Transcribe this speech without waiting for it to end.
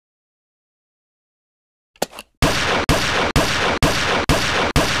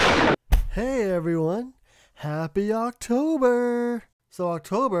everyone. Happy October. So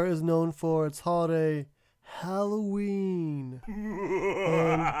October is known for its holiday Halloween.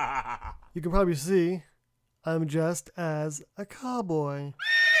 And you can probably see I'm dressed as a cowboy.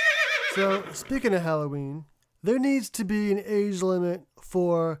 So speaking of Halloween, there needs to be an age limit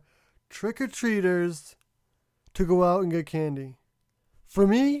for trick-or-treaters to go out and get candy. For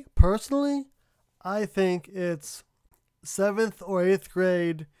me, personally, I think it's 7th or 8th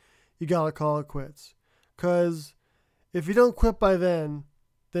grade, you gotta call it quits. Because if you don't quit by then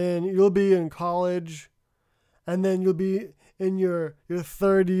you'll be in college, and then you'll be in your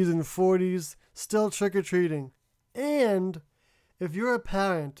 30s and 40s still trick-or-treating. And if you're a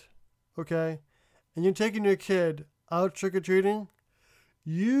parent, okay, and you're taking your kid out trick-or-treating,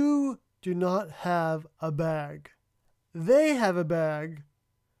 you do not have a bag. They have a bag,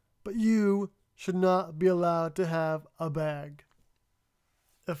 but you should not be allowed to have a bag.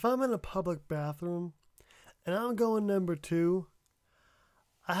 If I'm in a public bathroom and I'm going number 2,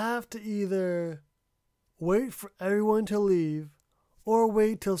 I have to either wait for everyone to leave or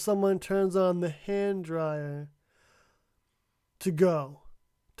wait till someone turns on the hand dryer to go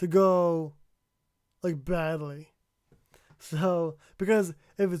like badly. So, because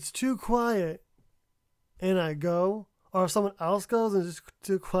if it's too quiet and I go, or if someone else goes and it's just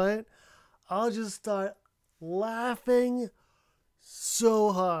too quiet, I'll just start laughing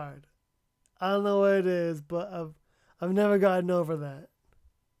so hard. I don't know what it is, but I've never gotten over that.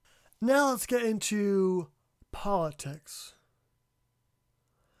 Now let's get into politics.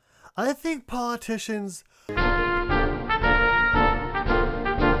 I think politicians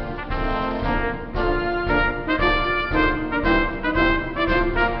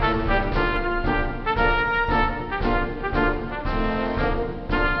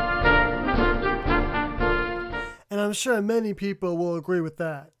and I'm sure many people will agree with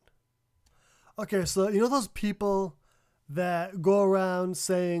that. Okay, so you know those people that go around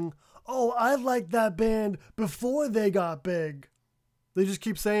saying, "Oh, I liked that band before they got big." They just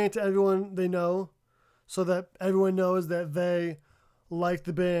keep saying it to everyone they know so that everyone knows that they liked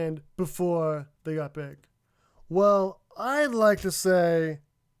the band before they got big. Well, I'd like to say,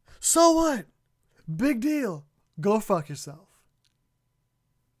 so what? Big deal. Go fuck yourself.